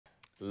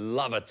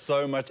Love it.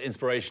 So much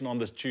inspiration on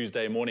this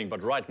Tuesday morning.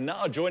 But right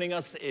now joining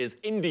us is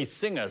indie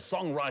singer,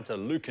 songwriter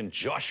Lukin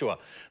Joshua.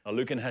 Now,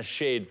 Lukin has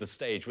shared the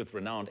stage with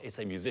renowned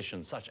SA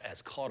musicians such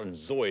as Karen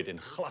Zoid in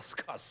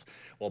Glaskas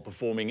while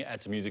performing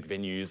at music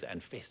venues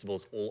and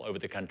festivals all over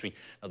the country.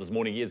 Now, this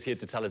morning he is here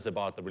to tell us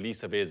about the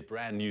release of his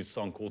brand new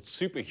song called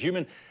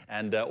Superhuman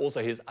and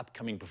also his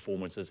upcoming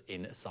performances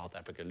in South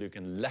Africa.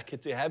 Lukin, lucky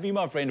to have you,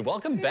 my friend.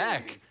 Welcome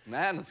back.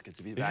 Man, it's good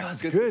to be back. Yeah,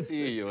 it's good to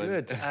see you.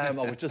 Good. I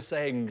was just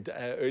saying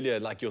earlier,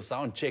 like your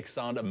sound checks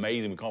sound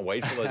amazing. We can't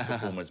wait for those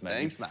performances, man.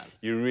 Thanks, man.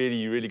 You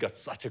really got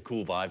such a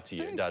cool vibe to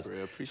you. Thanks, it does.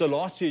 bro, appreciate So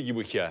last year you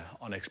were here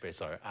on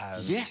Expresso.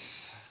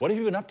 Yes. What have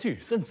you been up to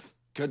since?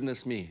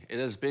 Goodness me, it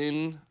has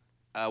been.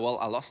 Well,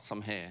 I lost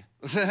some hair.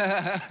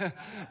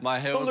 My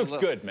hair Still looks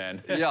good,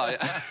 man.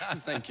 Yeah,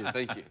 thank you.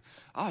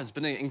 Oh, it's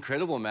been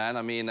incredible, man.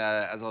 I mean,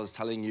 as I was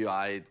telling you,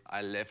 I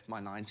left my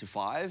 9 to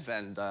 5,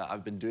 and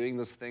I've been doing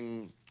this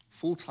thing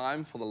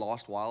full-time for the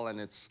last while, and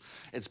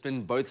it's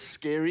been both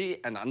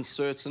scary and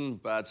uncertain,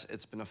 but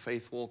it's been a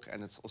faith walk,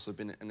 and it's also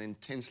been an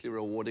intensely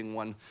rewarding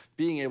one.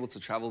 Being able to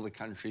travel the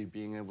country,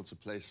 being able to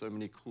play so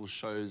many cool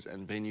shows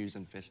and venues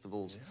and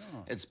festivals,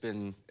 it's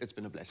been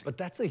a blessing. But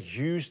that's a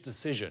huge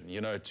decision, you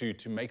know, to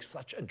make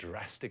such a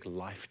drastic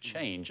life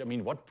change. I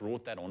mean, what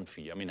brought that on for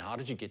you? I mean, how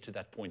did you get to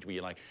that point where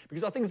you're like,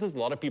 because I think there's a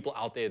lot of people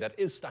out there that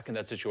is stuck in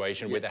that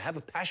situation where they have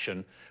a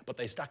passion, but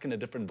they're stuck in a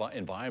different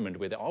environment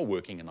where they are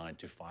working a 9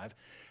 to 5.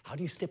 How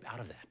do you step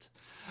out of that?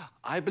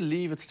 I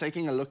believe it's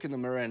taking a look in the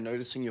mirror and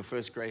noticing your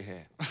first grey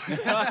hair.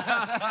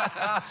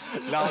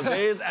 Now,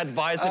 there's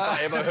advice if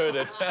I ever heard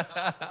it.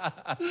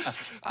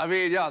 I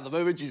mean, yeah, the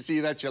moment you see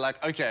that, you're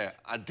like, okay,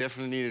 I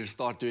definitely need to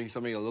start doing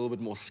something a little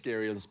bit more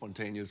scary and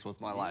spontaneous with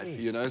my life,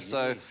 you know?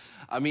 So,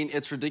 I mean,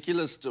 it's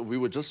ridiculous. We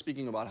were just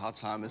speaking about how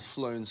time has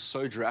flown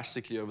so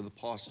drastically over the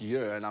past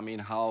year, and I mean,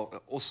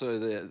 how also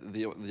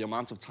the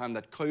amount of time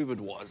that COVID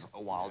was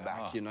a while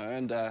back, you know?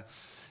 And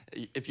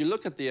if you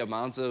look at the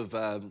amount of,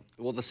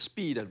 well, the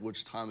speed at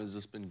which time has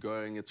just been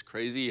going, it's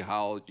crazy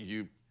how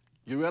you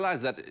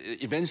realize that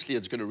eventually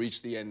it's going to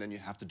reach the end and you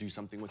have to do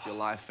something with your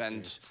life.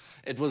 And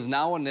it was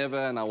now or never,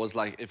 and I was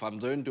like, if I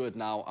don't do it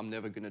now, I'm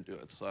never going to do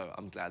it. So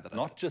I'm glad that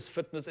Not just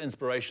fitness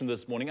inspiration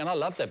this morning, and I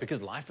love that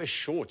because life is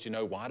short, you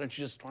know. Why don't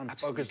you just try and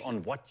focus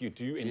on what you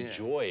do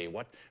enjoy,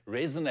 what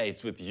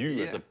resonates with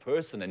you as a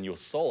person and your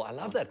soul. I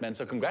love that, man.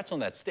 So congrats on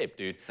that step,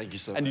 dude. Thank you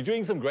so much. And you're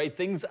doing some great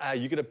things.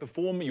 You're going to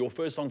perform your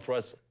first song for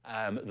us,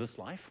 This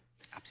Life.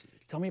 Absolutely.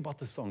 Tell me about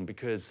the song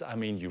because, I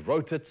mean, you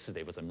wrote it, so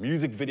there was a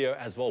music video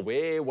as well.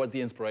 Where was the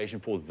inspiration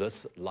for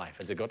This Life?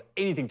 Has it got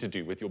anything to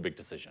do with your big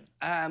decision?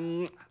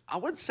 I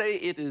would say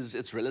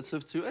it's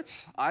relative to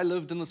it. I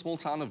lived in the small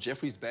town of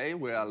Jeffreys Bay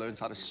where I learned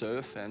how to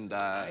surf and,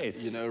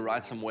 you know,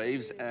 ride some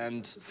waves.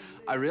 And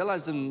I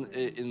realized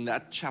in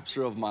that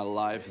chapter of my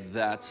life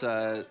that,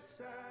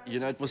 you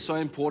know, it was so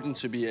important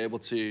to be able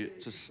to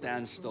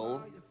stand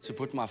still, to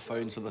put my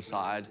phone to the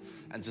side,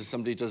 and to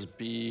simply just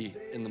be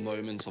in the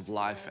moments of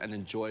life and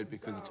enjoy it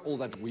because it's all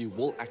that we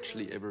will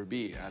actually ever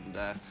be. And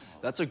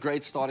that's a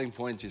great starting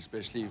point,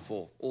 especially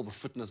for all the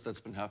fitness that's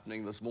been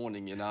happening this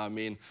morning, you know. I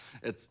mean,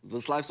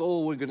 this life's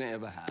all we're gonna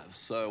ever have.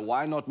 So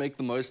why not make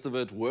the most of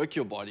it, work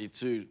your body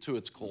to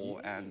its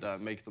core, and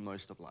make the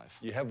most of life.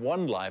 You have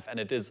one life, and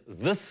it is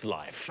This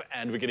Life.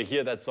 And we're gonna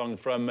hear that song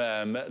from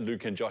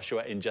Lukin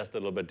Joshua in just a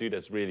little bit. Dude,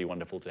 it's really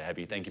wonderful to have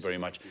you. Thank you very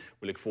much.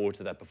 We look forward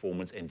to that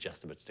performance in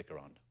just a bit. Stick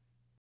around.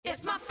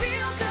 It's my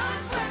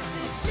feel-good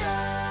breakfast show.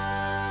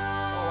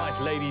 All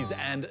right, ladies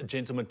and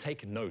gentlemen,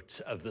 take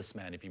note of this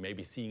man. If you may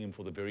be seeing him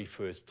for the very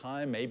first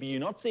time, maybe you're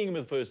not seeing him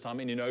for the first time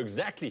and you know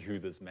exactly who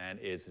this man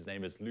is. His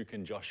name is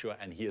Lukin Joshua,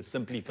 and he is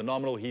simply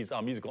phenomenal. He's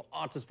our musical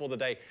artist for the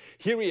day.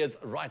 Here he is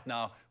right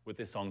now with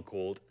this song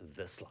called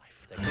This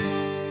Life. Take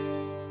it.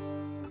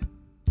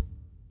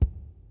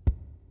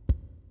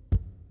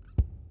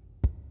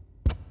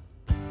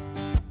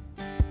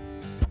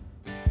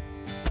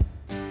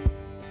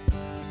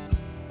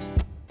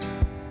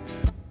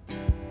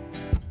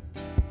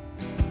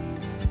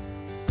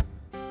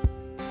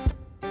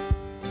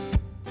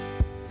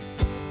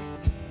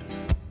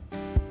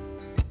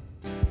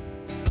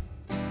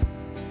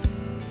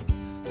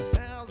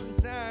 1,000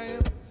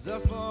 times I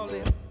fall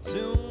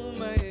into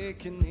my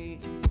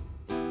knees,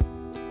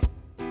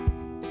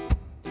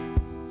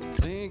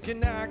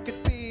 thinking I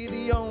could be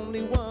the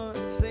only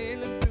one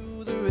sailing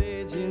through the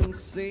raging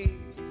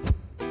seas.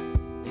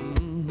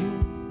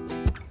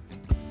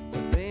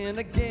 But then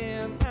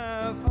again,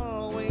 I've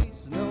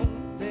always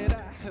known that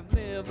I have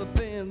never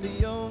been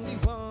the only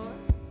one.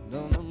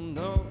 No, no,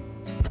 no.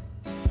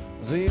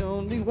 The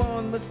only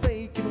one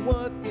mistaken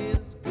what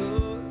is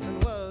good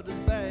and what is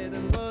bad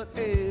and what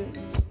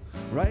is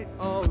right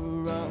or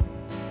wrong.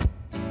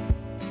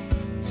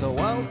 So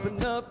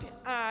open up your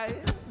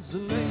eyes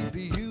and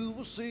maybe you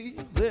will see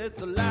that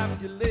the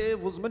life you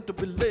live was meant to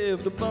be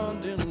lived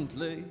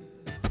abundantly.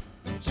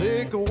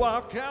 Take a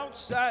walk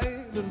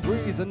outside and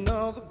breathe in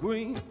all the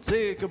green.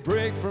 Take a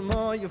break from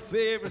all your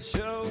favorite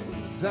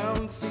shows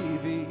on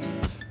TV,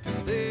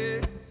 'cause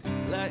this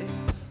life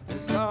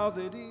is all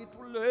that it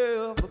will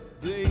ever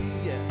be.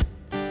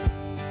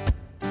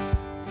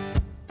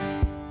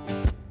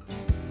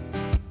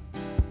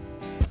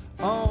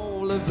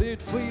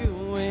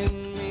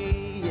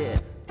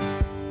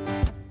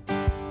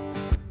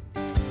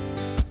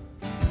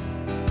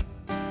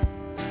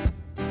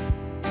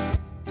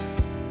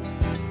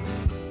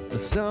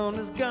 sun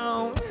is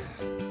gone,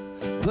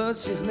 but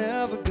she's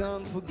never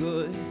gone for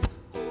good.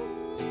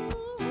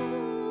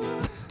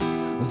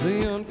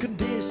 The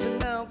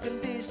unconditional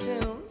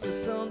conditions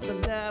is something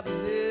that I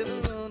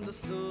never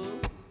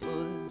understood.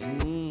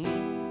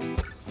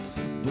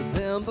 But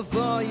then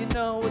before you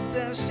know it,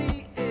 there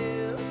she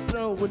is,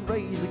 throwing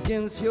rays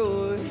against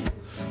your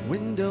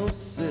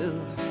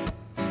windowsill.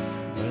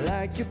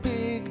 Like your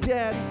big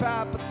daddy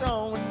papa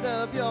throwing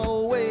love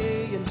your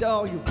way, and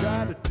all you've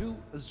got to do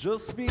is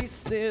just be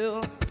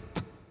still.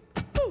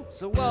 Ooh,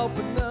 so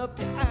open up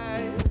your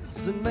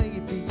eyes and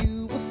maybe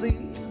you will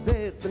see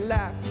that the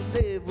life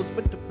you live was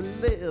meant to be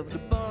lived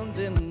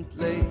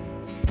abundantly.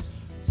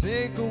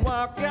 Take a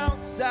walk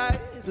outside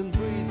and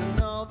breathe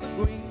in all the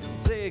green.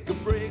 Take a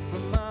break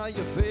from all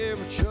your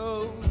favorite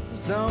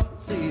shows on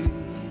TV,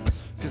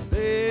 'cause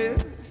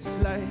there's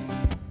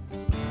life.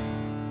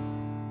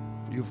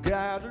 You've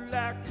got to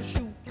like a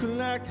shooter,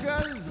 like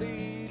a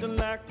leader,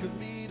 a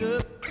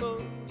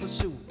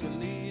shooter,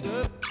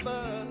 leader,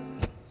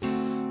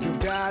 you've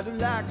got to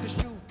like a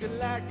shooter,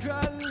 like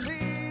a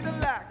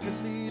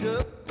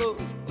leader,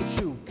 a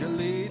shooter,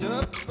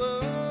 leader,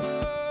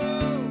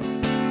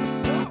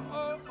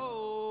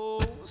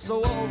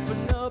 So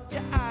open up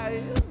your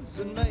eyes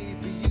and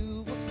maybe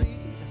you will see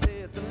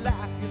that the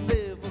life you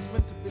live was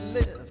meant to be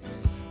lived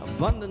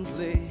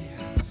abundantly.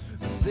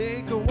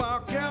 Take a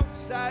walk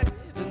outside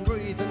and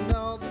breathe in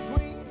all the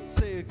green.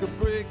 Take a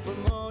break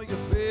from all your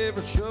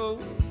favorite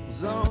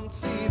shows on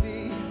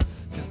TV,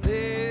 'cause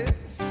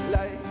there's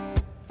life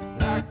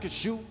like a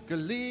sugar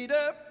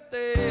leader.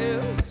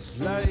 There's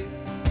life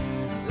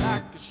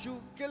like a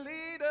sugar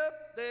leader.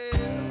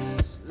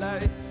 There's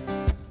life.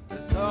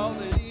 That's all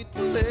that it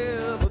will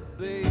ever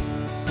be.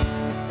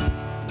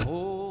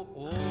 Oh,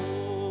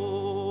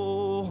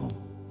 oh.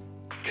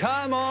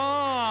 Come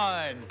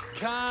on!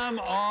 Come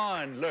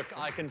on! Look,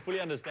 I can fully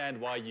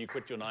understand why you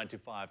quit your 9 to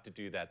 5 to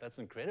do that. That's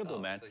incredible,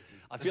 man.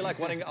 I feel like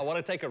I want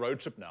to take a road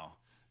trip now.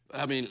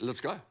 I mean, let's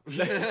go.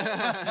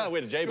 Where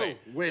to J-Bay?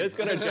 Cool. Let's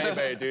go to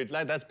J-Bay, dude.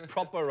 Like, that's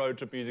proper road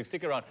trip music.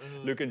 Stick around.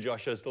 Luke and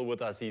Josh are still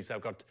with us. He's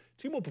got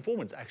 2 more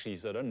performances, actually,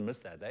 so don't miss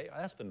that.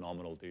 That's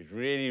phenomenal, dude.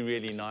 Really,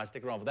 really nice.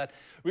 Stick around for that.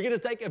 We're going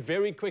to take a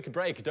very quick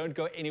break. Don't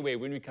go anywhere.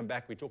 When we come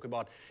back, we talk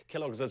about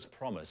Kellogg's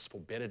promise for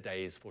better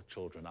days for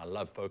children. I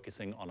love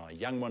focusing on our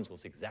young ones. We'll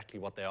see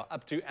exactly what they are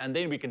up to. And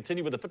then we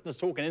continue with the fitness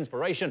talk and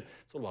inspiration.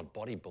 It's all about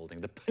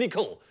bodybuilding, the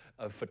pinnacle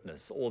of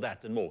fitness. All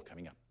that and more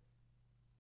coming up.